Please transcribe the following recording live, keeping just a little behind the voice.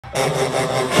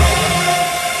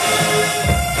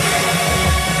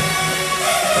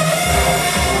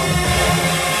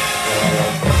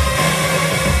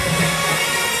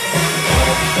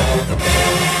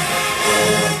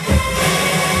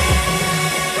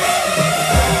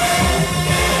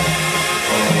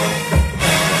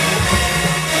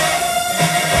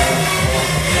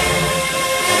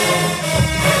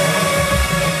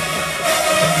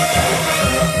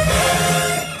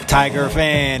Tiger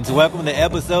fans, welcome to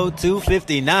episode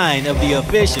 259 of the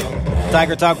official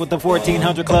Tiger Talk with the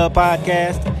 1400 Club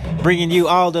podcast, bringing you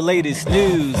all the latest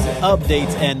news,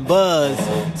 updates, and buzz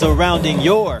surrounding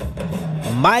your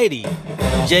mighty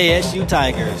JSU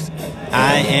Tigers.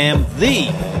 I am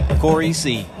the Corey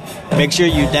C. Make sure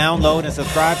you download and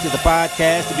subscribe to the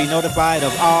podcast to be notified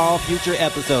of all future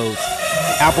episodes.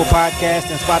 Apple Podcast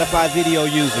and Spotify video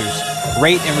users,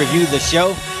 rate and review the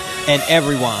show, and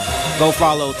everyone, go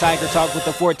follow Tiger Talk with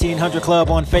the 1400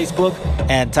 Club on Facebook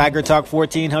and Tiger Talk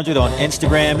 1400 on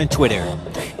Instagram and Twitter.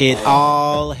 It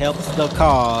all helps the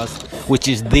cause, which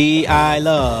is the I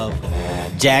love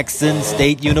Jackson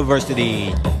State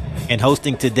University. And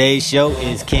hosting today's show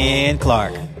is Ken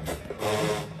Clark.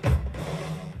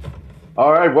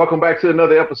 All right, welcome back to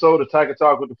another episode of Tiger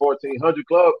Talk with the 1400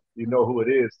 Club. You know who it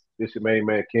is. It's your main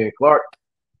man, Ken Clark.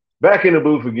 Back in the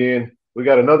booth again. We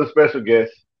got another special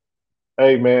guest.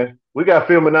 Hey, man, we got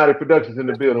Filmanati Productions in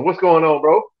the building. What's going on,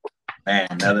 bro? Man,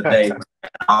 another day. Man.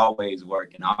 Always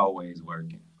working, always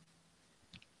working.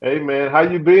 Hey, man, how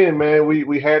you been, man?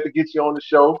 We had to get you on the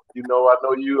show. You know, I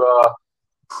know you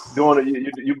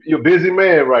you're a busy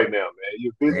man right now, man.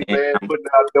 You're a busy man putting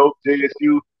out dope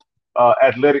JSU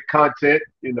athletic content.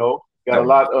 You know, got a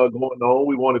lot going on.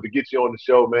 We wanted to get you on the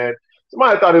show, man.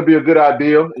 Somebody thought it'd be a good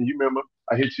idea, and you remember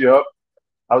I hit you up.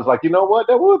 I was like, you know what?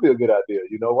 That would be a good idea.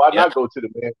 You know, why not go to the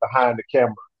man behind the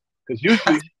camera? Because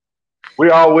usually we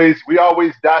always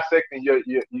dissecting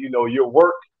your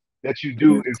work that you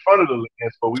do in front of the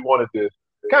lens, but we wanted to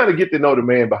kind of get to know the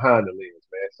man behind the lens,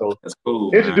 man. So that's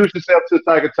cool. Introduce yourself to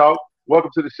Tiger Talk.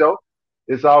 Welcome to the show.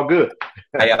 It's all good.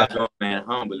 How y'all doing, man?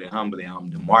 Humbly,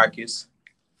 I'm DeMarcus.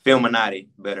 Filmanati,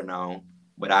 better known,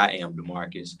 but I am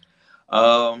DeMarcus.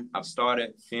 I've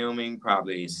started filming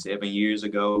probably 7 years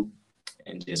ago.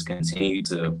 And just continue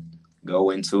to go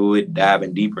into it,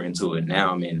 diving deeper into it.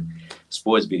 Now I'm in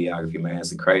sports videography, man.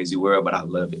 It's a crazy world, but I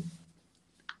love it.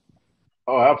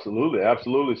 Oh, absolutely,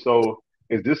 absolutely. So,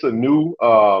 is this a new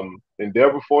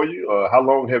endeavor for you? How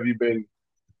long have you been?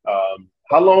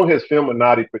 How long has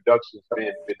Filmanati Productions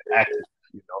been active?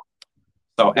 You know.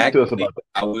 So actually,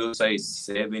 I will say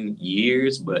 7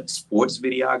 years, but sports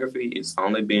videography, it's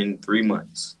only been 3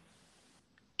 months.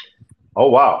 Oh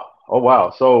wow. Oh, wow.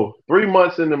 So 3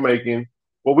 months in the making.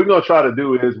 What we're going to try to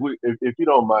do is, if you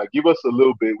don't mind, give us a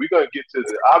little bit. We're going to get to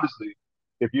obviously,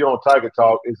 if you're on Tiger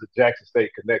Talk, it's a Jackson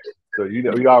State connection. So, you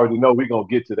know, we already know we're going to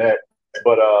get to that.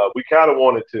 But we kind of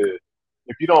wanted to,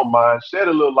 if you don't mind, shed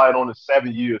a little light on the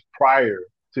 7 years prior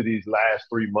to these last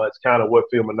 3 months, kind of what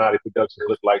Filmanati Productions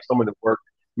look like, some of the work,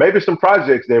 maybe some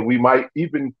projects that we might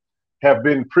even have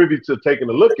been privy to taking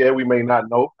a look at. We may not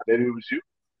know that it was you.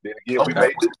 Then again, we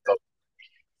made it.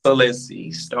 So let's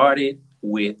see. Started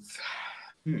with,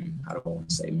 I don't want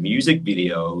to say music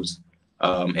videos.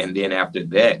 And then after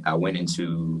that, I went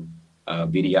into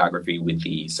videography with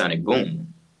the Sonic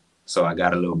Boom. So I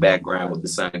got a little background with the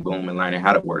Sonic Boom and learning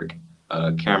how to work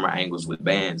camera angles with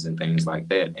bands and things like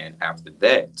that. And after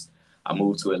that, I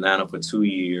moved to Atlanta for 2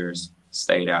 years,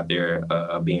 stayed out there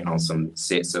being on some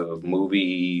sets of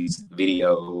movies,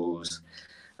 videos,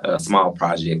 small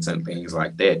projects and things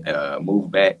like that.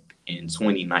 Moved back in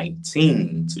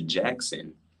 2019 to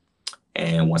Jackson.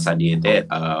 And once I did that,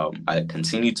 I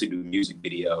continued to do music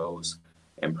videos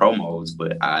and promos,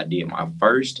 but I did my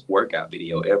first workout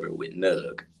video ever with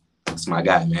Nug. That's my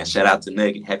guy, man. Shout out to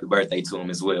Nug. Happy birthday to him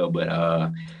as well. But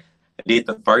I did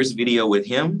the first video with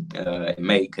him,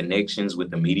 made connections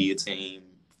with the media team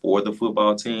for the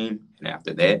football team. And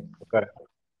after that,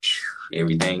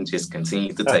 everything just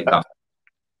continued to take off.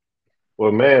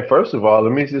 Well, man, first of all,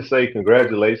 let me just say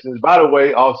congratulations. By the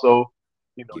way, also,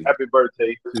 you know, happy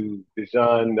birthday to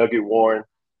Deshaun Nugget Warren.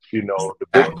 You know,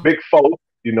 the big foe.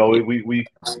 You know, we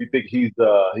think he's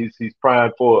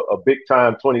primed for a big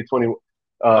time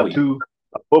 2022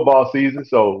 football season.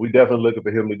 So we definitely looking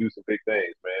for him to do some big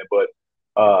things, man.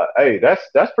 But hey,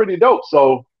 that's pretty dope.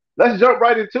 So let's jump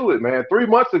right into it, man. 3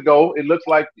 months ago, it looks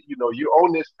like, you know, you're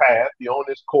on this path, you're on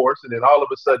this course, and then all of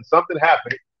a sudden something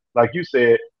happened, like you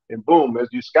said. And boom, as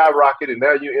you skyrocket, and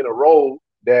now you're in a role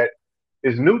that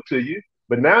is new to you,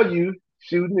 but now you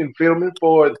shooting and filming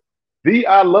for the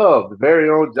very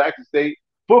own Jackson State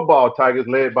football Tigers,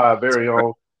 led by our very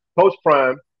own Coach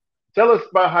Prime, tell us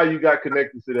about how you got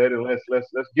connected to that, and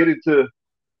let's get into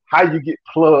how you get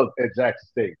plugged at Jackson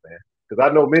State, man. Because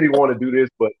I know many want to do this,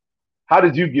 but how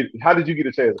did you get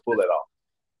a chance to pull that off?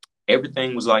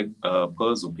 Everything was like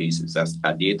puzzle pieces.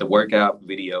 I did the workout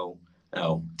video.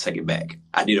 No, take it back.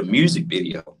 I did a music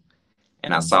video,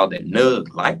 and I saw that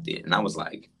Nug liked it, and I was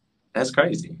like, "That's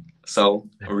crazy." So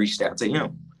I reached out to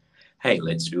him. Hey,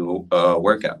 let's do a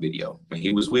workout video. And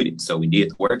he was with it. So we did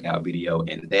the workout video.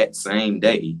 And that same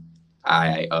day,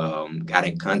 I got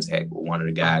in contact with one of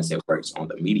the guys that works on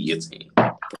the media team,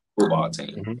 football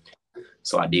team. Mm-hmm.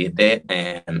 So I did that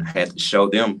and had to show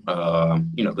them,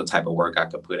 the type of work I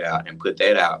could put out and put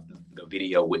that out, the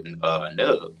video with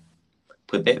Nub,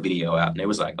 put that video out. And they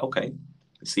was like, okay,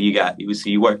 see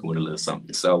you working with a little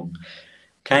something. So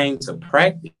came to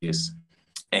practice.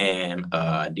 And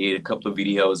did a couple of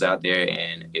videos out there,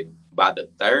 and by the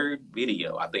third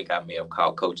video, I think I may have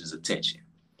caught Coach's attention.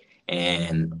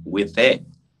 And with that,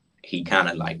 he kind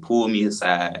of like pulled me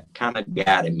aside, kind of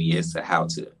guided me as to how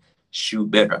to shoot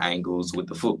better angles with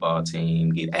the football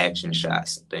team, get action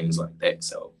shots and things like that.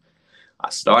 So I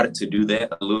started to do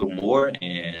that a little more,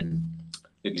 and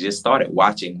just started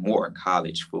watching more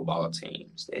college football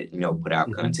teams that, put out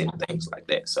content and things like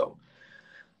that. So,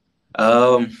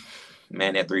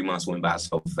 man, that 3 months went by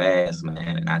so fast,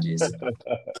 man. And I just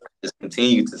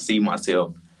continued to see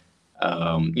myself,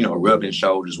 rubbing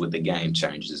shoulders with the game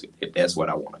changers, if that's what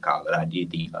I want to call it. I did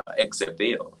the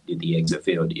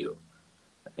XFL deal.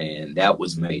 And that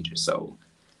was major. So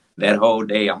that whole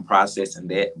day I'm processing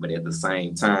that. But at the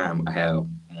same time, I have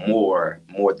more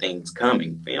things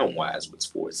coming film-wise with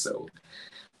sports. So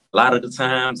a lot of the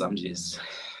times I'm just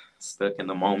stuck in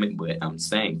the moment, but I'm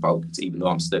staying focused. Even though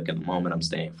I'm stuck in the moment, I'm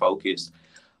staying focused.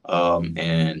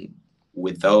 And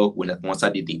once I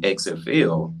did the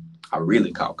XFL, I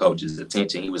really caught Coach's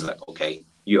attention. He was like, okay,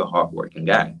 you're a hardworking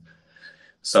guy.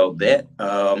 So that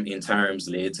in terms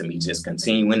led to me just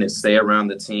continuing to stay around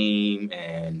the team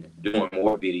and doing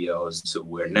more videos to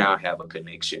where now I have a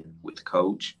connection with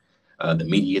Coach, the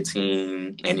media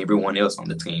team, and everyone else on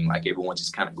the team. Like everyone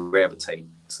just kind of gravitate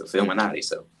to Filmanati.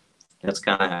 So that's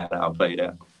kind of how it all played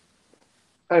out.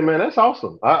 Hey, man, that's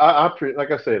awesome.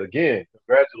 Like I said, again,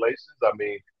 congratulations. I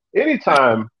mean,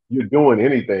 anytime you're doing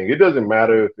anything, it doesn't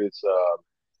matter if it's,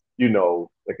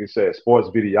 like you said, sports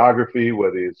videography,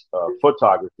 whether it's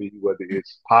photography, whether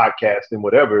it's podcasting,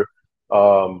 whatever,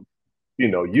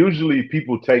 usually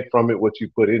people take from it what you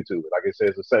put into it. Like I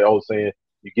said, it's the old saying,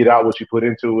 you get out what you put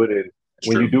into it. And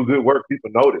when you do good work, people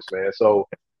notice, man. So,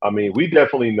 I mean, we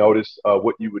definitely noticed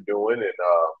what you were doing. And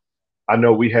I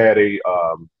know we had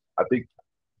I think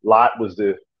Lot was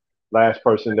the last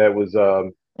person that was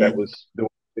doing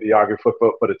videography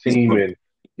for the team, and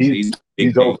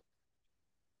he's over.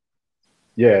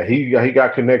 Yeah, he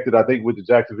got connected, I think, with the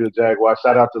Jacksonville Jaguars.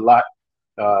 Shout out to Lot,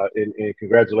 and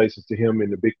congratulations to him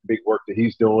and the big work that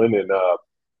he's doing. And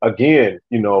again,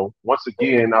 once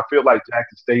again, I feel like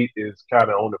Jackson State is kind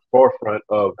of on the forefront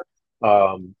of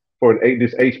for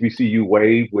this HBCU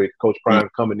wave with Coach Prime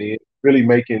coming in, really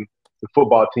making the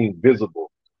football team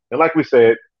visible. And like we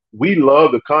said, we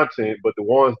love the content, but the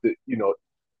ones that,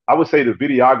 I would say the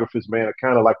videographers, man, are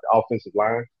kind of like the offensive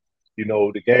line.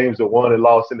 The games are won and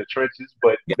lost in the trenches,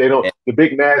 but they don't. The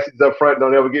big nasties up front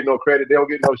don't ever get no credit. They don't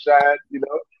get no shine. You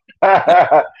know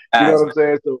what I'm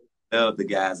saying? So love the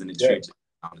guys in the trenches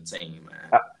on the team,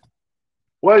 man.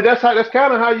 Well, that's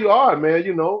kind of how you are, man.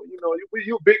 You're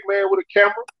a big man with a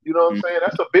camera. You know what I'm saying?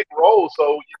 That's a big role.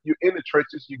 So you're in the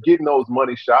trenches. You're getting those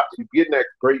money shots. You're getting that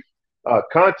great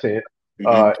content.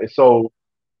 And so,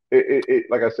 it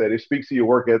like I said, it speaks to your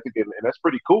work ethic, and that's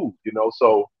pretty cool.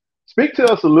 So speak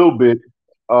to us a little bit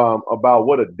about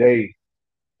what a day,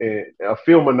 a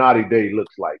Filmanati day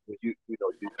looks like. You're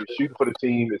shooting for the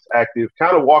team, it's active.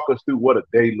 Kind of walk us through what a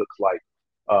day looks like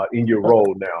in your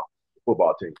role now,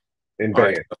 football team and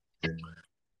band. Right.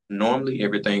 Normally,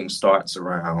 everything starts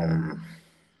around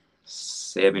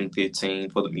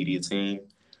 7:15 for the media team.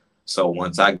 So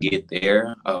once I get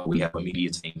there, we have a media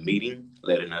team meeting,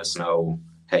 letting us know,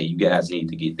 hey, you guys need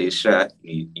to get this shot.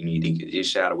 You need to get this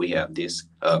shot. Or we have this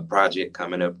project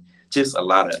coming up. Just a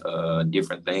lot of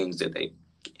different things that they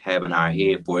have in our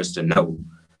head for us to know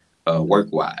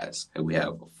work-wise. And we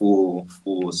have a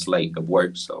full slate of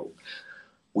work. So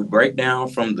we break down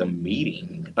from the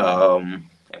meeting and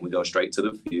we go straight to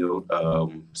the field,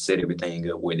 set everything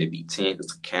up, whether it be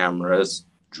tents, cameras,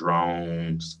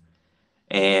 drones.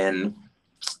 And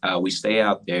we stay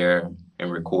out there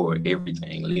and record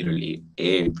everything, literally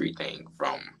everything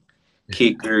from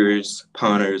kickers,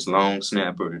 punters, long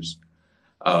snappers,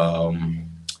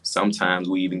 sometimes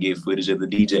we even get footage of the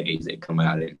DJs that come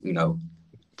out and, you know,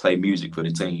 play music for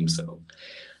the team. So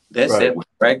that's it with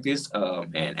practice.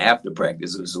 And after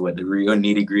practice is where the real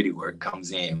nitty gritty work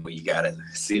comes in, where you got to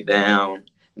sit down,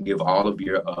 give all of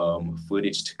your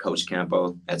footage to Coach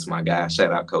Campo. That's my guy.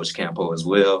 Shout out Coach Campo as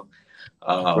well.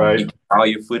 You give all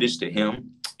your footage to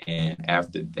him. And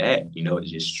after that, you know, it's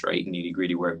just straight nitty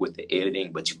gritty work with the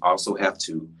editing. But you also have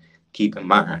to keep in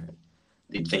mind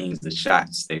the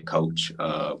shots that Coach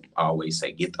always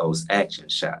say, get those action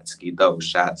shots, get those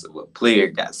shots of a player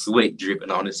got sweat dripping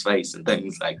on his face and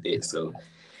things like that. So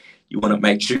you want to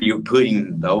make sure you're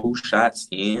putting those shots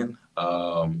in,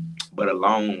 but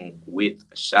along with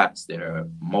shots that are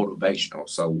motivational.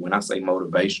 So when I say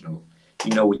motivational,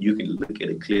 you know, when you can look at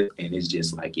a clip and it's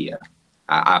just like, yeah,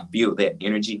 I feel that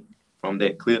energy from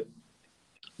that clip.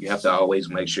 You have to always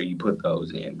make sure you put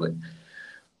those in. But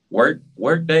work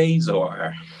days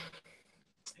are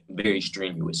very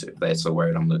strenuous, if that's the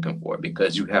word I'm looking for,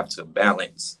 because you have to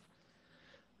balance.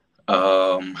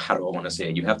 How do I want to say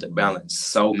it? You have to balance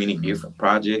so many different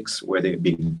projects, whether it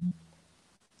be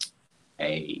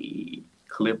a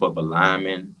clip of a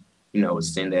lineman, you know,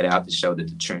 send that out to show that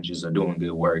the trenches are doing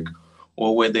good work,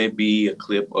 or whether it be a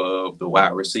clip of the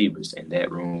wide receivers, and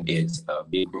that room is a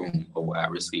big room of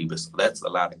wide receivers. So that's a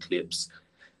lot of clips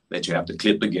that you have to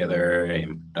clip together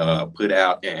and put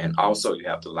out. And also you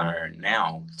have to learn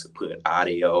now to put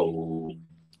audio,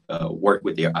 work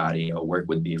with your audio, work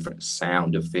with different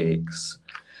sound effects.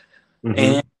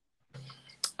 And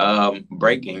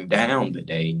breaking down the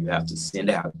day, you have to send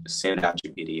out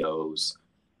your videos,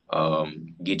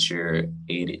 get your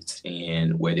edits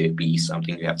in, whether it be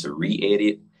something you have to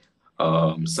re-edit,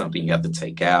 something you have to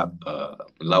take out,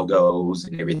 logos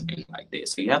and everything like that.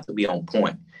 So you have to be on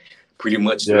point pretty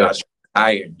much throughout your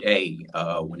entire day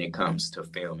when it comes to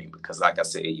filming, because like I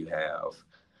said, you have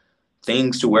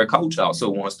things to where Coach also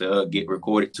wants to get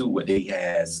recorded too, whether he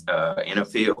has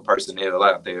NFL personnel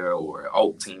out there or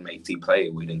old teammates he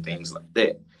played with and things like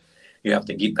that. You have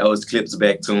to get those clips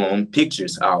back to him.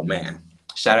 Pictures, oh man,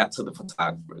 shout out to the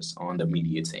photographers on the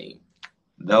media team.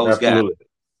 Those guys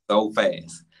so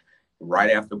fast.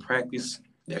 Right after practice,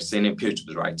 they're sending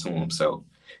pictures right to them. So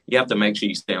you have to make sure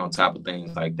you stay on top of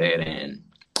things like that. And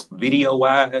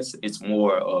video-wise, it's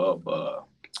more of a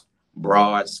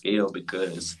broad scale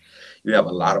because you have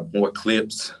a lot of more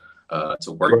clips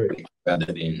to work with rather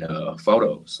than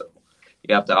photos. So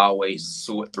you have to always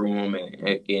sort through them,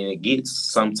 and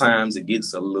sometimes it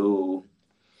gets a little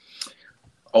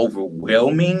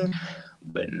overwhelming,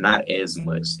 but not as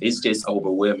much. It's just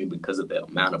overwhelming because of the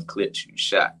amount of clips you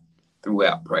shot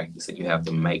throughout practice, and you have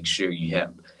to make sure you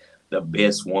have the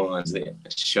best ones that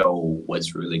show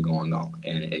what's really going on.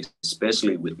 And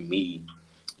especially with me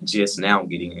just now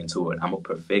getting into it, I'm a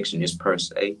perfectionist per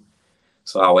se.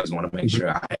 So I always want to make sure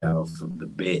I have the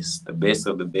best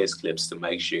of the best clips to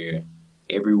make sure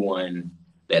everyone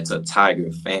that's a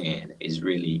Tiger fan is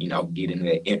really, you know, getting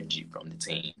that energy from the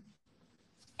team.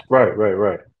 Right.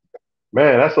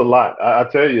 Man, that's a lot. I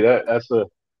tell you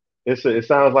it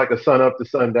sounds like a sun up to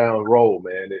sundown role,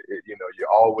 man. You know,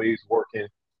 you're always working.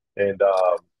 And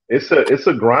it's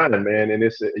a grind, man, and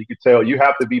you can tell you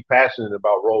have to be passionate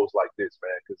about roles like this,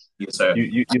 man, because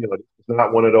you know, it's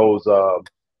not one of those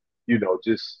you know,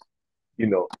 just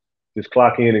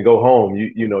clock in and go home.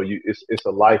 It's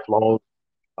a lifelong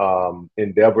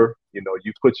endeavor. You know,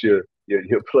 you put your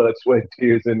blood, sweat, and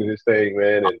tears into this thing,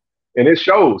 man, and it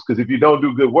shows, because if you don't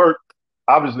do good work,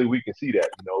 obviously we can see that,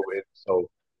 you know, and so.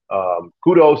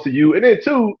 Kudos to you. And then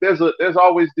too, there's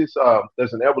always this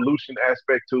there's an evolution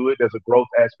aspect to it. There's a growth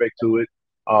aspect to it.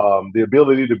 The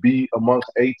ability to be amongst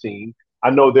a team. I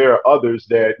know there are others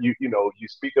that you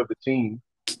speak of the team.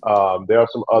 There are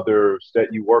some others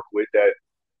that you work with that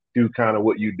do kind of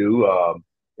what you do.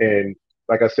 And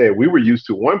like I said, we were used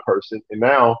to one person, and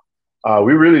now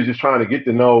we're really just trying to get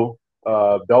to know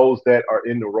those that are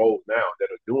in the role now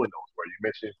that are doing those. Where you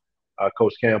mentioned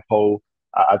Coach Campo.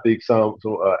 I think some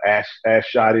Ash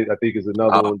Shot It, I think, is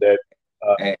another one that.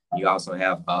 And you also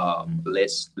have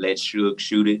Let's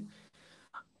Shoot It.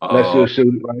 Let's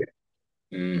Shoot It, right?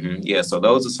 Yeah, so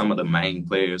those are some of the main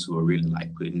players who are really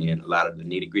like putting in a lot of the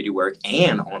nitty gritty work.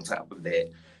 And on top of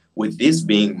that, with this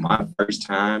being my first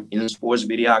time in sports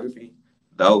videography,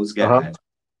 those guys,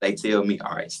 they tell me,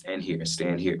 all right, stand here.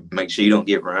 Make sure you don't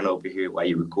get run over here while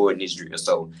you're recording this drill.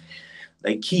 So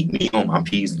they keep me on my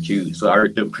P's and Q's. So I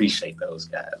really appreciate those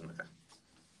guys, man.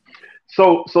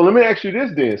 So let me ask you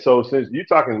this then. So since you're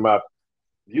talking about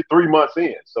you're 3 months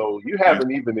in, so you haven't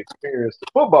even experienced the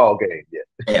football game yet.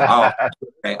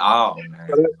 At all,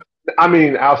 man. I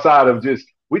mean, outside of just,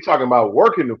 we talking about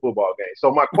working the football game.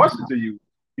 So my question to you,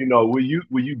 You know, will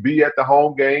you be at the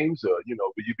home games, or you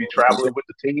know, will you be traveling with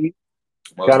the team?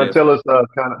 Most Kind of tell definitely. us,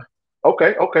 kind of.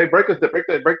 Okay. Break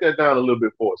that down a little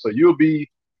bit for us. So you'll be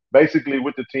basically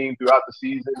with the team throughout the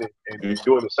season and Mhm.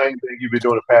 doing the same thing you've been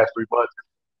doing the past 3 months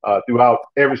throughout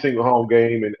every single home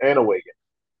game and away game.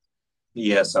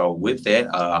 Yeah, so with that,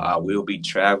 I will be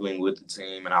traveling with the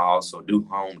team, and I also do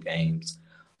home games.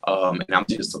 And I'm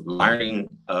just learning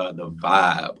the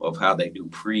vibe of how they do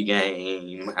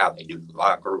pregame, how they do the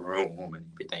locker room, and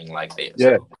everything like that.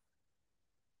 Yeah, So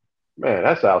man,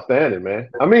 that's outstanding, man.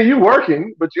 I mean, you're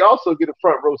working, but you also get a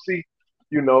front row seat,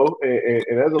 you know,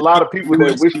 and there's a lot of people new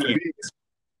that wish to experience.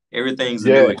 be. Everything's a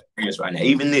Yeah. new experience right now.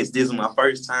 Even this is my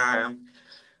first time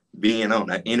being on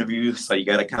an interview, so you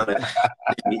got to kind of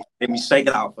let me shake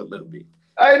it off a little bit.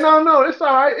 Hey, no, it's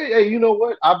all right. Hey, you know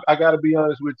what? I got to be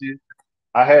honest with you.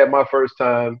 I had my first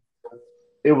time.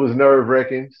 It was nerve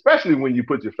wracking, especially when you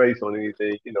put your face on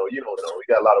anything. You don't know. We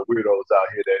got a lot of weirdos out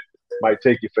here that might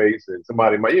take your face, and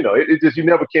somebody might, it just you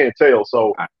never can tell.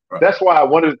 So Right. that's why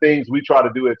one of the things we try to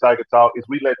do at Tiger Talk is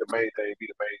we let the main thing be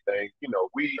the main thing.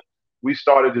 We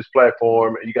started this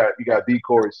platform, and you got D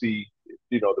Corey C,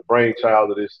 the brainchild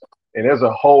of this, and there's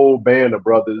a whole band of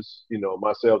brothers.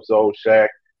 Myself, Zoe, Shaq,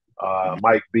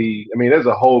 Mike B. I mean, there's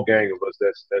a whole gang of us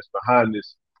that's behind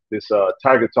this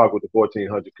Tiger Talk with the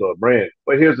 1400 Club brand.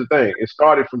 But here's the thing: it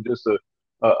started from just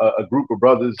a group of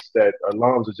brothers that are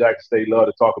alums of Jackson State, love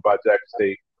to talk about Jackson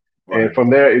State, and Right. from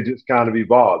there it just kind of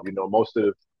evolved. Most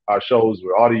of our shows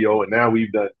were audio, and now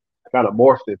we've done kind of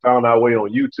morphed and found our way on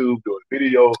YouTube doing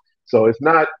video. So it's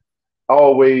not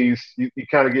always you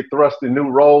kind of get thrust in new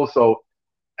roles. So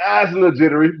it's a little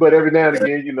jittery, but every now and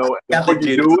again, the Got more the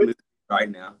you jitters do a it. little right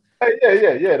now.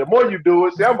 Hey, yeah. The more you do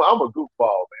it, see, I'm a goofball,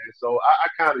 man. So I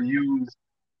kind of use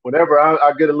whenever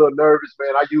I get a little nervous,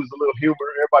 man. I use a little humor.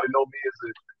 Everybody know me as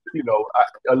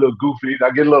a little goofy.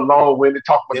 I get a little long-winded,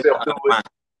 talk Just myself to through it. unwind.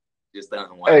 Just to Hey,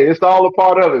 unwind. it's all a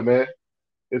part of it, man.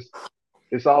 It's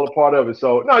it's all a part of it.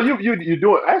 So no, you're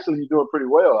doing actually you're doing pretty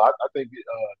well. I think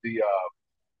the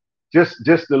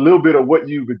just a little bit of what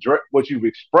you've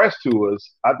expressed to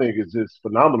us, I think is just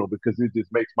phenomenal because it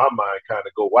just makes my mind kind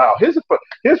of go, wow.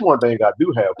 Here's one thing I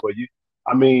do have for you.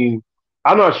 I mean,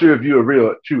 I'm not sure if you're a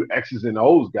real true X's and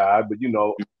O's guy, but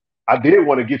I did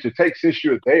want to get your take since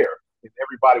you're there and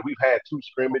everybody. We've had two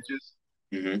scrimmages.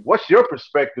 Mm-hmm. What's your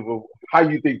perspective of how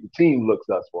you think the team looks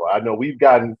thus far? I know we've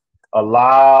gotten a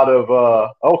lot of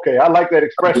okay, I like that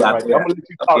expression right there. I'm gonna let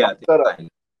you talk. Yeah, Shut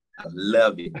I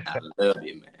love it. I love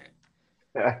it, man.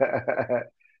 up.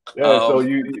 Yeah, so Um,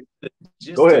 you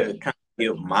just go ahead. to kind of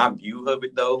give my view of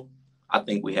it, though, I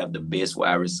think we have the best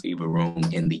wide receiver room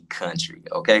in the country.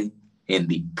 Okay, in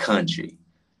the country.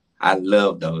 I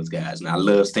love those guys, and I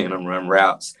love seeing them run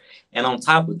routes. And on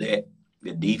top of that,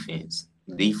 the defense.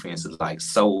 Defense is like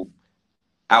so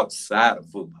outside of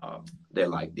football. They're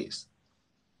like this,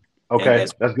 and Okay,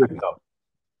 that's good to know.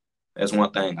 that's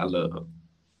one thing I love.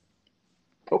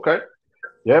 Okay.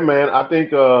 Yeah, man. I think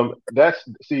the last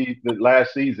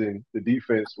season the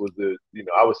defense was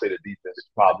I would say the defense is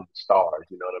probably the stars.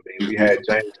 You know what I mean? We had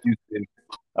James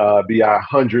Houston be our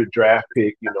 100 draft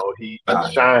pick. He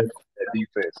shined at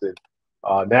defense,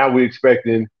 and now we're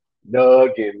expecting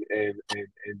Nug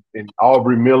and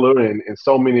Aubrey Miller and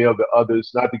so many of the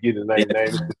others. Not to get the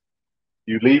names.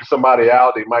 You leave somebody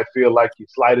out, they might feel like you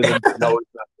slighted them, but no, it's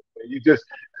not. You just,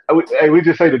 we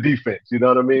just say the defense. You know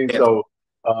what I mean? Yeah. So,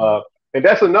 and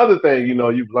that's another thing.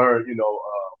 You've learned.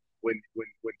 When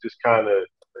just kind of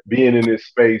being in this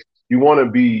space, you want to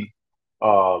be,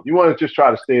 you want to just try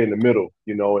to stay in the middle.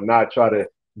 And not try to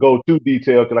go too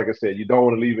detailed. Because, like I said, you don't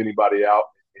want to leave anybody out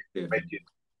and make it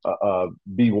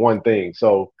be one thing.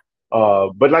 So,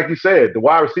 but like you said, the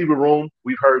wide receiver room,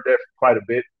 we've heard that quite a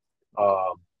bit.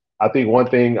 I think one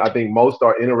thing I think most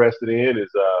are interested in is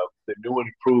the new and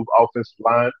improved offensive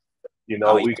line.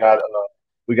 Oh, yeah.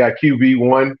 We got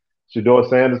QB1 Shador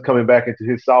Sanders coming back into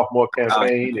his sophomore Oh,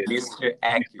 campaign, and Mr.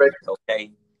 Accurate,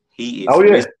 okay? He is oh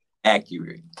yeah, Mr.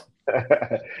 Accurate.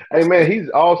 hey man, he's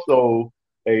also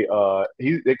they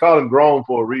call him grown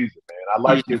for a reason, man. I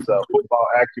like his football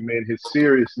acumen, his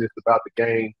seriousness about the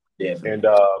game, and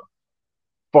Definitely.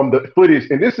 from the footage.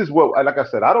 And this is what, like I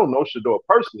said, I don't know Shador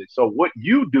personally. So what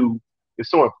you do is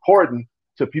so important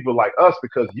to people like us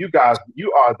because you guys,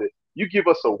 you give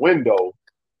us a window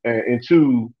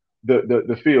into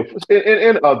the field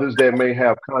and others that may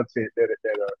have content that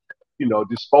are,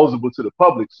 disposable to the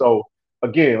public. So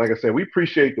again, like I said, we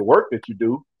appreciate the work that you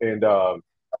do. And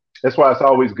that's why it's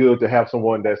always good to have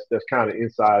someone that's kind of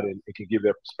inside and can give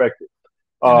their perspective.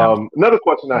 Another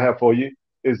question I have for you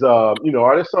is, are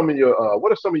there some of your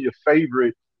what are some of your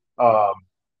favorite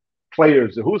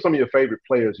players? Who are some of your favorite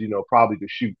players? You know, probably to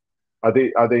shoot. Are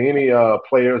there any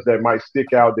players that might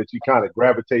stick out that you kind of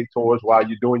gravitate towards while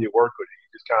you're doing your work, or do you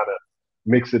just kind of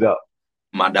mix it up?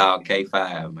 My dog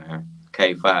K5, man.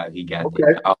 K5, he got Okay.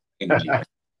 that dog energy.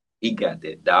 He got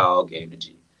that dog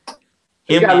energy.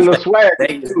 He got a little swag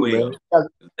too,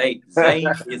 man.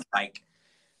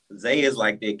 Zay is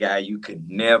like that guy you could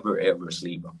never ever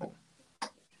sleep on.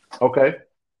 Okay.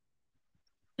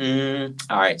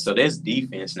 All right, so that's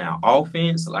defense now.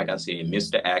 Offense, like I said,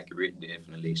 Mr. Accurate,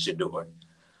 definitely Shador.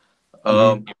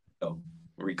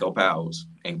 Rico Powers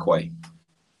and Quay.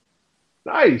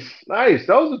 Nice.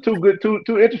 Those are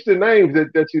two interesting names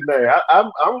that you named.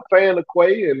 I'm a fan of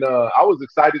Quay, and I was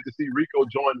excited to see Rico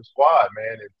join the squad,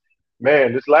 man. And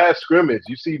man, this last scrimmage,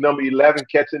 you see number 11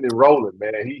 catching and rolling,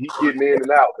 man. He getting in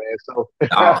and out, man. So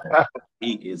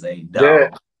he is a dog. Yeah.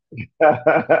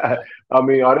 I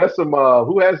mean, are there some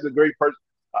who has the great person?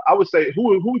 I would say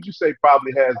who would you say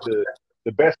probably has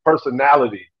the best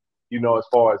personality? You know, as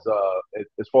far as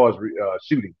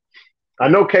shooting. I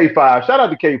know K5. Shout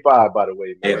out to K5, by the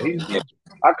way, man.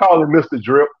 I call him Mr.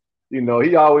 Drip. You know,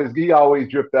 he always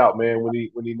dripped out, man, when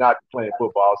he not playing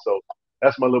football. So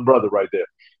that's my little brother right there.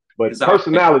 But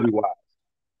personality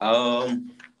wise,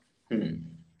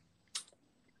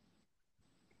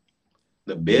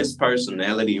 the best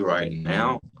personality right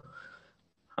now,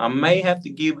 I may have to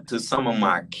give it to some of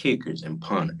my kickers and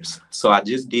punters. So I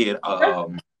just did. I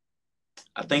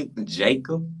think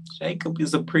Jacob. Jacob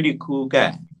is a pretty cool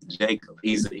guy. Jacob,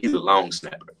 he's a long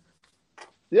snapper.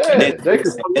 Yeah,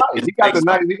 Jacob polite. He got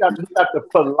the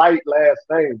polite last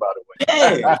name, by the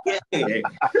way.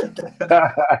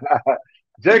 Yeah.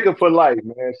 Jacob polite,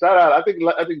 man. Shout out. I think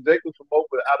Jacob's from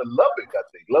out of Lubbock. I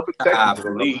think Lubbock, Texas. I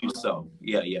believe so.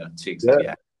 Yeah, Texas.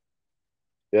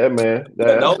 Yeah, man.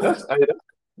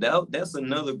 That's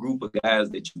another group of guys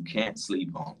that you can't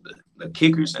sleep on. The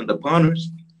kickers and the punters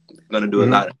are gonna do a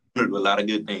lot of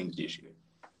good things this year.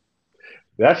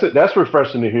 That's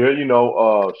refreshing to hear. You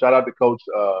know, shout out to Coach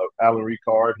Alan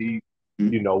Ricard. He,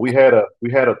 you know, we had a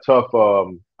tough.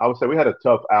 I would say we had a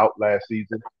tough out last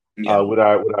season with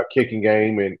our kicking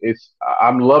game, and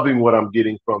I'm loving what I'm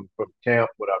getting from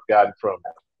camp, what I've gotten from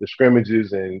the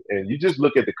scrimmages, and you just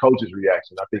look at the coaches'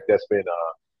 reaction. I think that's been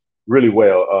really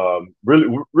well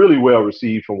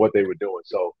received from what they were doing.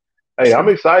 So, hey, I'm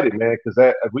excited, man,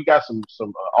 because we got some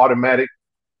automatic,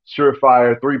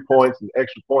 surefire 3 points and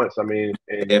extra points. I mean,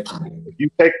 and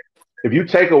if you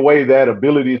take away that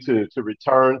ability to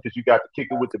return, because you got to kick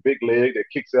it with the big leg that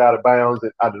kicks it out of bounds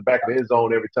and out of the back of the end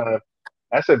zone every time,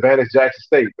 that's advantage Jackson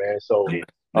State, man. So you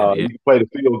can play the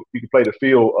field. You can play the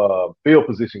field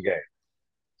position game.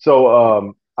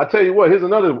 So I tell you what, here's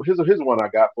one I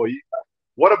got for you.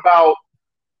 What about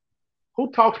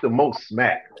who talks the most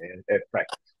smack, man, at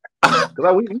practice?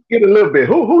 Because we get a little bit.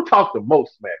 Who talks the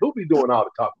most smack? Who be doing all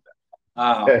the talking?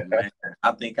 Oh man,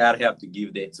 I think I'd have to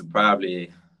give that to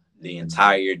probably the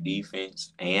entire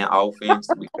defense and offense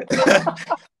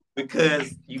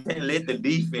because you can't let the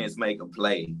defense make a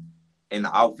play and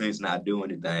the offense not do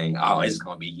anything. Oh, it's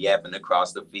gonna be yapping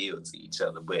across the field to each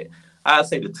other. But I'd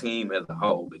say the team as a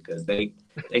whole, because they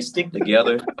stick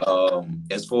together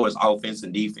as far as offense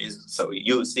and defense. So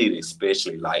you'll see it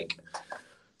especially like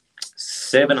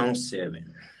 7-on-7.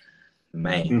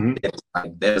 Man,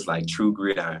 that's like true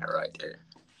gridiron right there.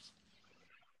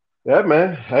 Yeah,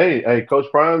 man. Hey, Coach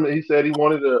Prime, he said he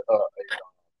wanted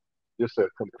just a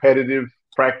competitive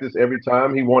practice every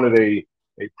time. He wanted a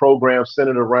program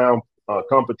centered around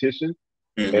competition.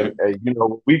 And you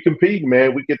know, we compete,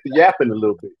 man. We get the yapping a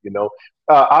little bit, you know.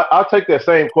 I'll take that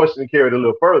same question and carry it a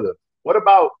little further. What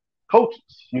about coaches?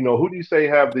 You know, who do you say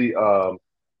have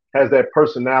has that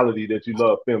personality that you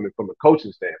love filming from a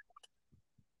coaching standpoint?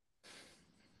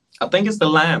 I think it's the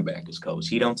linebackers coach.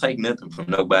 He don't take nothing from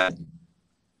nobody.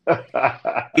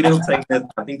 He don't take nothing.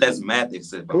 I think that's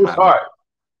Mathis. Coach Hart.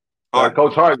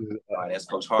 Coach Hart. That's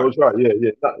Coach Hart. Coach Hart.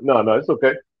 Yeah. No, it's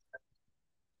okay.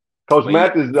 Coach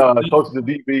Mathis coaches the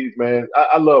DBs, man.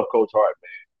 I love Coach Hart, man.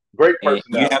 Great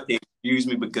personality. You have to excuse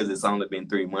me because it's only been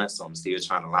 3 months, so I'm still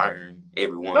trying to learn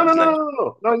everyone.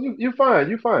 No. You're fine.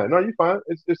 You're fine. No, you're fine.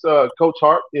 It's Coach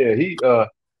Hart. Yeah, he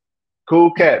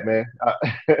cool cat, man.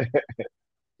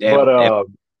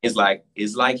 It's like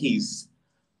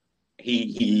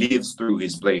he lives through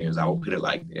his players. I will put it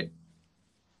like that,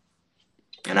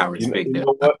 and I respect that. You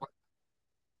know what?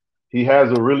 He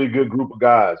has a really good group of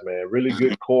guys, man. Really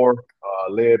good core,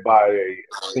 led by a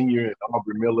senior in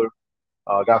Aubrey Miller.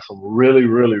 Got some really,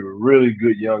 really, really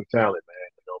good young talent, man.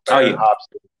 You know, Barron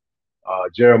Hobson,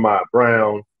 Jeremiah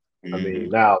Brown. I mean,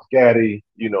 Niles Gaddy.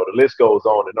 You know, the list goes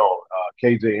on and on.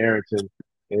 KJ Arrington.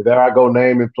 And there I go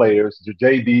naming players: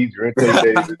 JD, Jarente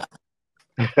Davis.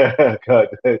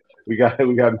 we got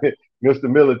Mr.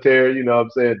 Military. You know what I'm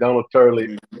saying? Donald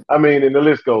Turley. I mean, and the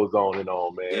list goes on and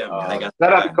on, man. Yeah, man,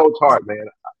 Shout out to Coach Hart, man.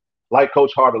 I like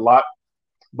Coach Hart a lot.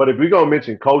 But if we're gonna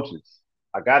mention coaches,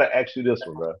 I gotta ask you this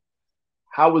one, bro.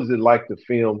 How was it like to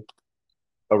film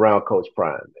around Coach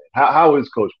Prime, man? How is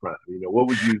Coach Prime? You know, what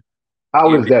would you?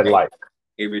 How is that like?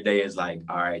 Every day is like,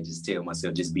 all right, just tell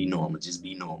myself, just be normal, just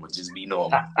be normal, just be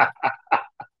normal.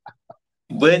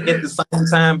 But at the same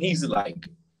time, he's like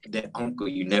that uncle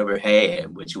you never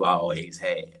had, but you always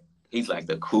had. He's like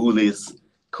the coolest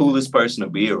person to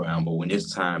be around. But when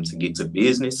it's time to get to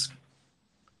business,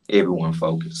 everyone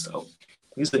focused. So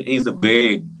he's a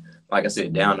very, like I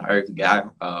said, down to earth guy.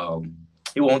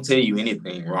 He won't tell you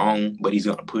anything wrong, but he's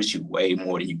gonna push you way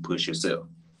more than you push yourself.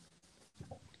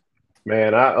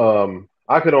 Man,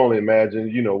 I could only imagine.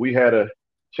 You know, we had a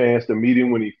chance to meet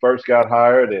him when he first got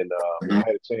hired, and I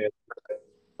had a chance,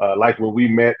 like when we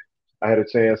met, I had a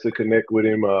chance to connect with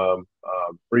him,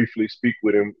 briefly speak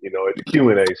with him, you know, at the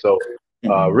Q&A. So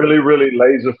really, really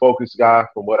laser focused guy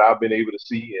from what I've been able to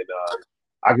see, and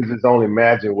I can just only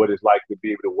imagine what it's like to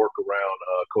be able to work around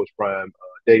Coach Prime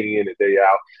day in and day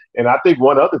out. And I think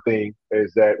one other thing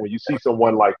is that when you see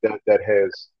someone like that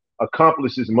has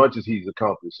accomplished as much as he's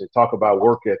accomplished, and talk about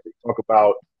work ethic, talk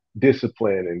about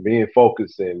discipline and being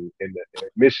focused and the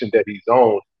mission that he's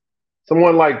on,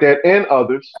 someone like that and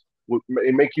others would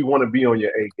make you want to be on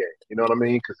your A game. You know what I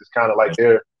mean? Because it's kind of like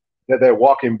they're that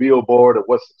walking billboard of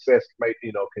what success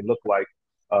can look like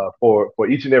for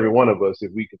each and every one of us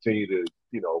if we continue to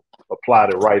apply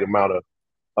the right amount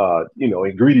of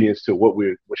ingredients to what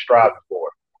we're striving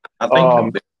for. I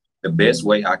think the best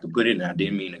way I could put it, and I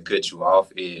didn't mean to cut you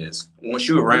off, is once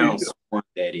you're around someone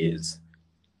that is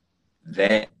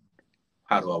that,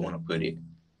 how do I want to put it,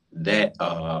 that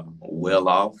well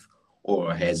off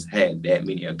or has had that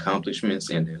many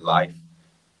accomplishments in their life,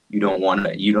 you don't want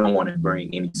to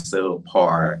bring any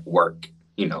subpar work,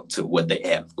 to what they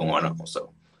have going on.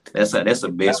 So that's the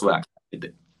best way I could do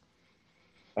it.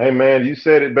 Hey man, you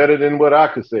said it better than what I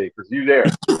could say because you there.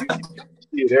 You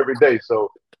see it every day.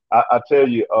 So I tell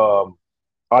you,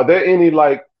 are there any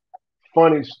like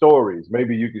funny stories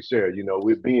maybe you could share,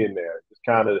 with being there? Just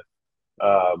kind of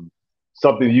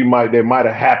something that might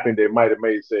have happened that might have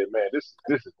made you say, man, this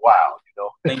is wild,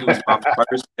 I think it was my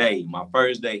first day. My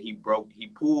first day, he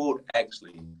pulled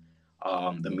actually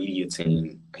the media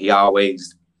team. He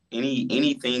always,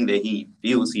 anything that he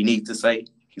feels he needs to say,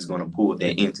 he's going to pull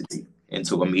that entity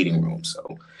into a meeting room.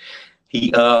 So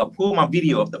he pulled my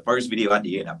video of the first video I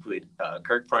did. I put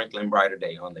Kirk Franklin Brighter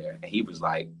Day on there. And he was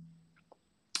like,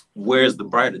 where's the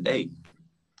brighter day?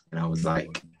 And I was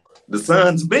like, the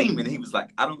sun's beaming. He was like,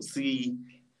 I don't see,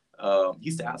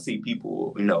 he said, I see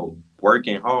people,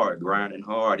 working hard, grinding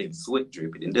hard and sweat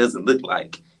dripping. It doesn't look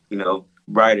like,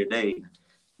 brighter day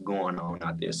going on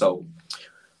out there. So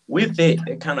with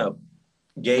it kind of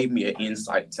gave me an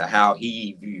insight to how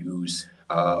he views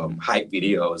hype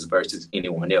videos versus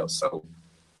anyone else. So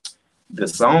the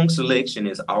song selection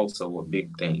is also a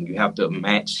big thing. You have to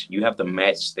match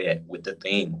that with the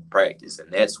theme of practice,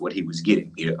 and that's what he was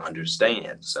getting me to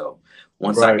understand. So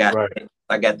once I got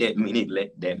that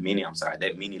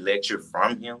mini lecture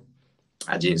from him,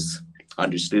 I just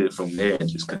understood from there and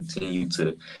just continued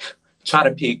to try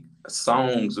to pick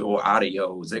songs or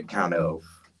audios that kind of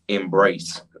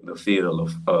embrace the feel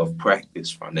of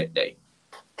practice from that day.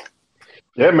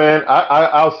 Yeah, man,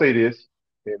 I'll say this,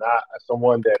 and as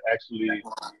someone that actually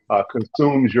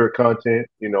consumes your content,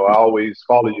 I always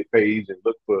follow your page and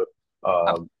look for,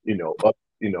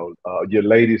 your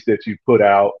latest that you put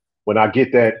out. When I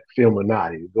get that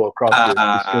Filmanati, go across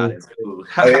the screen. Cool.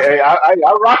 hey,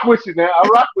 I rock with you now. I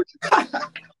rock with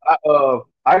you.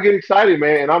 I get excited,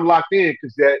 man, and I'm locked in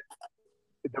because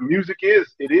the music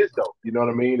is dope. You know what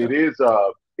I mean? It is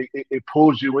it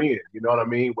pulls you in. You know what I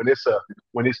mean? When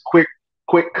it's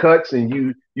quick cuts and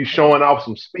you showing off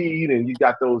some speed and you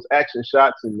got those action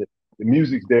shots and the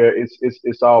music's there,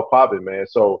 it's all popping, man.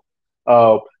 So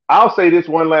I'll say this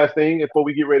one last thing before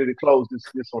we get ready to close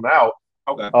this one out.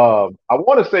 Okay. I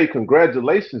want to say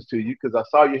congratulations to you because I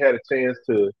saw you had a chance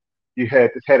to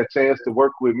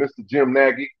work with Mr. Jim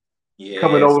Nagy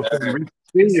coming over from the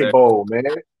Senior Bowl, man.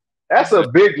 That's a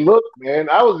big look, man.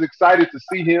 I was excited to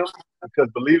see him because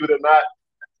believe it or not,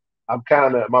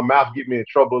 my mouth get me in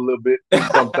trouble a little bit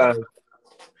sometimes.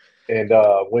 And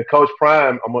when Coach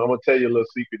Prime, I'm gonna tell you a little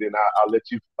secret, and I'll let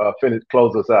you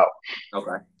close us out.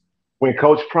 Okay. When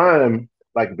Coach Prime,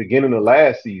 like beginning of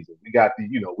last season, we got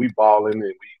we balling,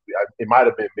 and it might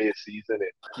have been mid-season,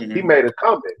 and he made a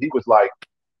comment. He was like,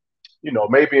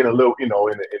 maybe in a little, in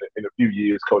a few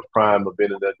years, Coach Prime have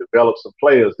been in to develop some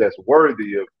players that's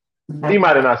worthy of. He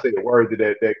might have not said worthy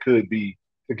that could be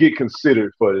to get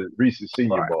considered for the Reese's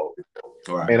Senior Bowl.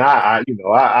 Right. And I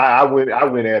went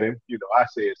at him. I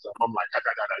said something. I'm like,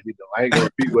 I ain't gonna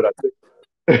repeat what I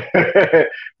said.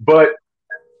 But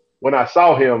when I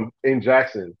saw him in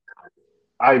Jackson,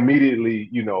 I immediately,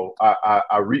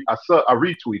 I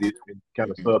retweeted and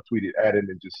kind of subtweeted at him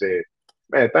and just said,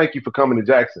 man, thank you for coming to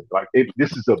Jackson. Like,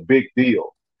 this is a big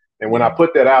deal. And when I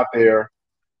put that out there,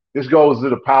 this goes to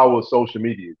the power of social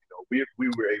media. We were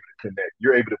able to connect.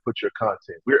 You're able to put your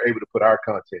content. We're able to put our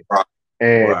content.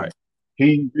 And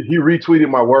he retweeted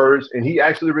my words, and he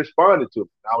actually responded to it.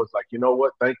 I was like, you know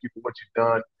what? Thank you for what you've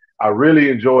done. I really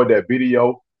enjoyed that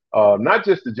video. Not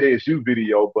just the JSU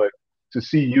video, but to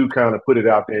see you kind of put it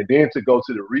out there, and then to go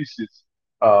to the Reese's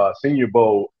Senior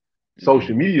Bowl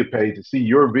social media page to see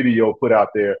your video put out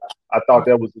there. I thought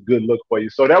that was a good look for you.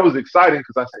 So that was exciting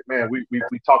because I said, man, we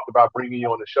talked about bringing you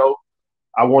on the show.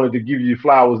 I wanted to give you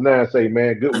flowers now and say,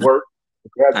 man, good work.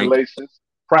 Congratulations.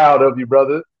 Proud of you,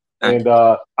 brother. And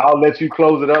I'll let you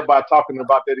close it up by talking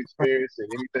about that experience and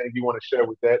anything you want to share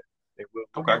with that. And we'll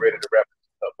be ready to wrap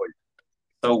it up for you.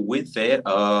 So with that,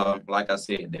 like I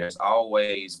said, there's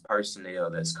always personnel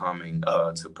that's coming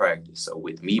to practice. So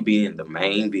with me being the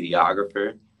main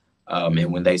videographer,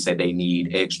 and when they say they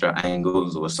need extra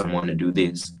angles or someone to do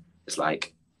this, it's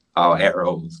like all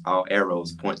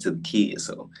arrows point to the kids.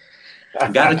 So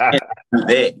got to do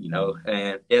that,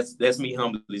 and that's me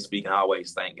humbly speaking. I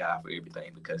always thank God for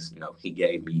everything because, he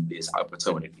gave me this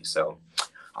opportunity. So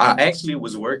I actually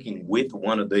was working with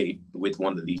one of the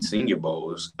Senior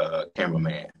Bowls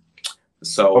cameraman.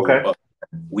 So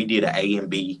we did an A and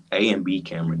B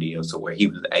camera deal. So where he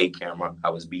was the A camera, I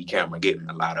was B camera, getting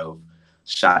a lot of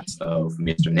shots of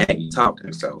Mr. Nagy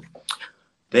talking. So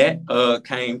that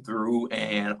came through,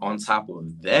 and on top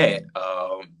of that,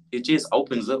 it just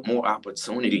opens up more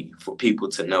opportunity for people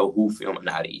to know who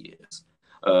Filmanati is.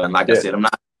 And like I said, I'm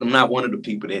not one of the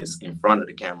people that's in front of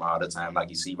the camera all the time. Like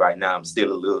you see right now, I'm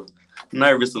still a little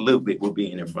nervous with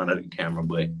being in front of the camera,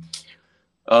 but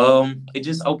it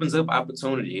just opens up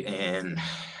opportunity. And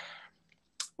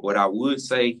what I would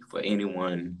say for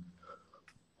anyone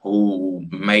who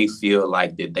may feel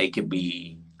like that they could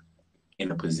be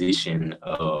in a position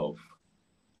of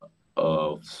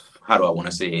how do I want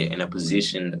to say it, in a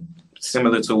position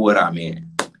similar to what I'm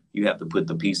in, you have to put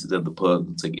the pieces of the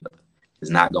puzzle together. It's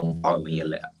not going to fall in your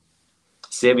lap.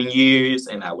 7 years,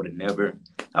 and I would have never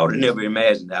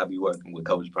imagined I'd be working with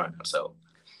Coach Prime. So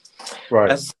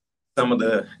that's some of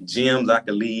the gems I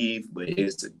could leave, but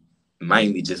it's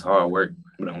mainly just hard work.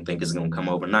 I don't think it's going to come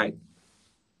overnight.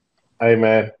 Hey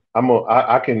man,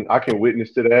 I can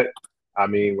witness to that. I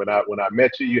mean, when I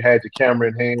met you, you had your camera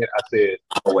in hand. I said,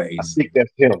 always. I think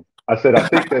that's him. I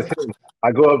think that's him.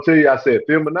 I go up to you. I said,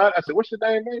 Filmanati. I said, what's your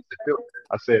name, man?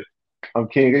 I said, I'm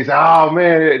King. He said, oh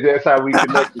man, that's how we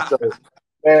connected. So,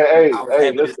 man,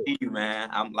 hey, listen. To see you, man.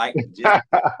 I'm like just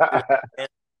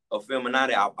a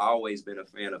Filmanati. I've always been a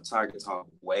fan of Tiger Talk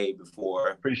way before.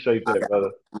 Appreciate that,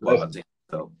 brother.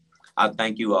 So I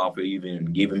thank you all for even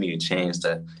giving me a chance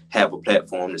to have a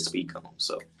platform to speak on.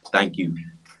 So thank you.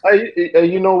 Hey,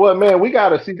 you know what, man? We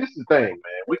gotta see. This is the thing,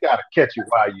 man. We gotta catch you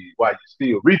while you're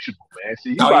still reachable, man.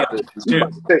 See, you about to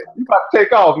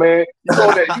take off, man. You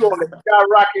on that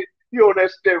skyrocket. You on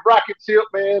that rocket ship,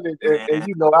 man. And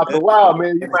after a while,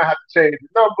 man, you might have to change the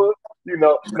number.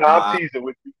 I'm teasing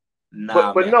with you.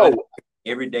 But man, no.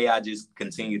 Every day I just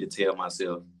continue to tell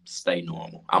myself, stay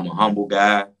normal. I'm a humble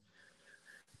guy,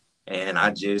 and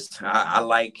I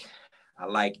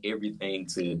like everything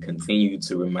to continue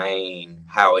to remain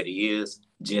how it is,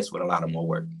 just with a lot of more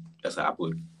work. That's how I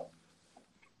put it.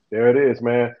 There it is,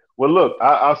 man. Well, look,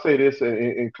 I'll say this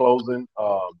in closing.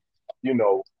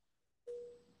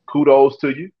 Kudos to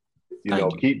you. You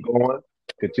keep going.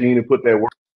 Continue to put that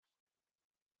work.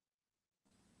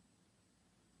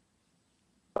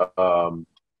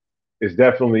 It's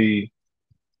definitely,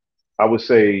 I would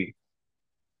say,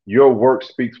 your work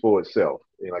speaks for itself.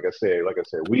 And like I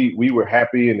said, we were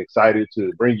happy and excited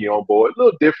to bring you on board. A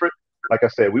little different. Like I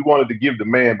said, we wanted to give the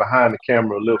man behind the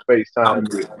camera a little FaceTime.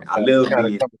 I love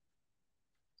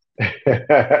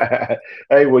it.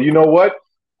 Hey, well, you know what?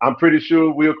 I'm pretty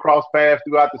sure we'll cross paths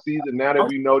throughout the season now that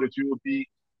we know that you will be,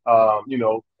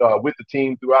 with the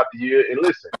team throughout the year. And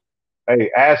listen, hey,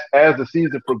 as the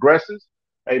season progresses,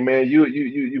 hey, man,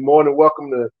 you're more than welcome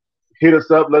to hit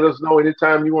us up. Let us know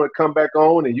anytime you want to come back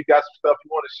on and you got some stuff you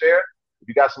want to share. If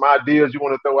you got some ideas you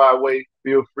want to throw our way,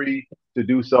 feel free to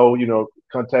do so.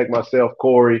 Contact myself,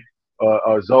 Corey,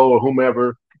 or Zoe, or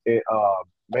whomever. And,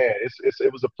 man,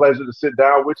 it was a pleasure to sit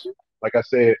down with you. Like I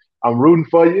said, I'm rooting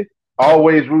for you.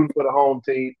 Always rooting for the home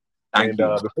team. Thank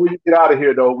you. Before you get out of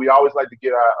here, though, we always like to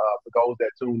get our for those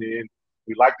that tune in,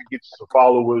 we like to get you some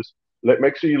followers.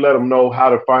 Make sure you let them know how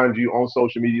to find you on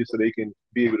social media so they can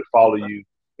be able to follow you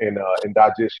and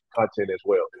digest content as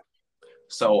well.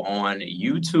 So on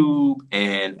YouTube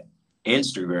and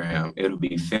Instagram, it'll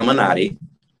be Filmanati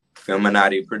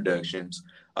Productions.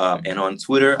 And on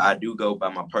Twitter, I do go by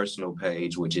my personal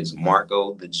page, which is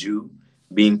Marco the Jew.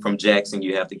 Being from Jackson,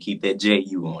 you have to keep that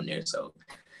JU on there. So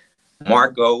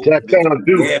Marco. Jackson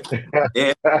Jew.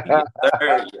 Yes,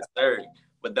 sir.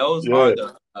 But those are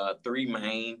the three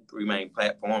main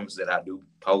platforms that I do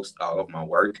post all of my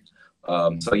work.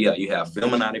 So yeah, you have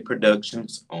Filmanati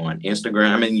Productions on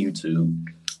Instagram and YouTube,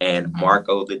 and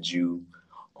Marco the Jew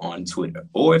on Twitter.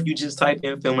 Or if you just type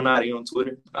in Filmanati on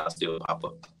Twitter, I'll still pop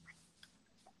up.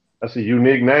 That's a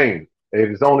unique name.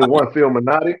 There's only one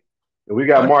Filmanati, and we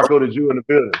got Marco the Jew in the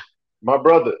building. My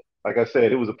brother, like I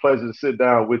said, it was a pleasure to sit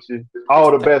down with you.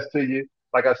 All the best to you.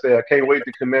 Like I said, I can't wait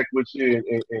to connect with you.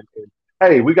 And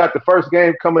hey, we got the first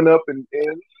game coming up in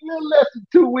less than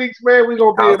 2 weeks, man. We're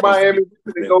going to be in Miami.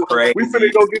 We're going to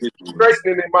go get some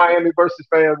straightening in Miami versus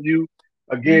FAMU.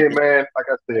 Again, man, like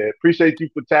I said, appreciate you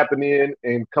for tapping in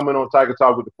and coming on Tiger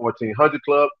Talk with the 1400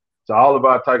 Club. It's all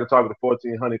about Tiger Talk with the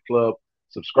 1400 Club.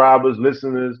 Subscribers,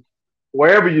 listeners,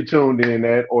 wherever you tuned in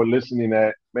at or listening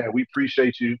at, man, we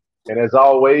appreciate you. And as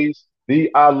always,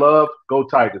 I love, go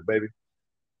Tigers, baby.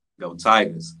 Go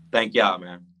Tigers. Thank y'all,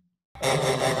 man.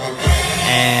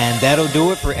 And that'll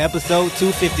do it for episode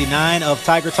 259 of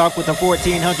Tiger Talk with the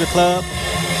 1400 Club.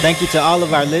 Thank you to all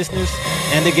of our listeners.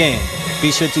 And again,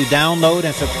 be sure to download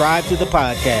and subscribe to the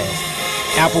podcast.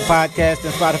 Apple Podcast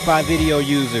and Spotify video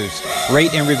users,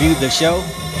 rate and review the show.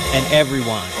 And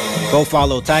everyone, go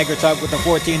follow Tiger Talk with the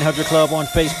 1400 Club on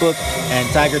Facebook and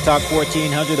Tiger Talk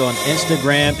 1400 on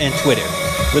Instagram and Twitter.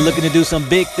 We're looking to do some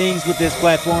big things with this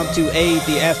platform to aid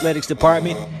the athletics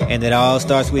department, and it all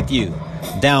starts with you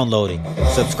downloading,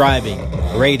 subscribing,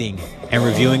 rating, and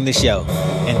reviewing the show.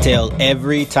 And tell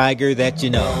every Tiger that you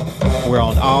know. We're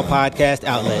on all podcast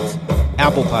outlets: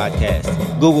 Apple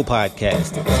Podcast, Google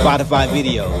Podcast, Spotify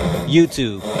Video,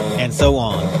 YouTube, and so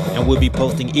on. And we'll be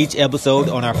posting each episode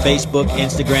on our Facebook,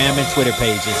 Instagram, and Twitter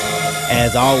pages.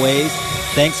 As always,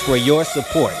 thanks for your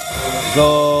support.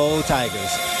 Go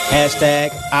Tigers.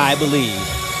 Hashtag I Believe.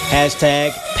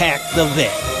 Hashtag Pack the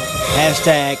Vet.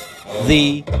 Hashtag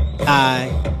the I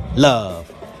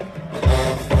Love.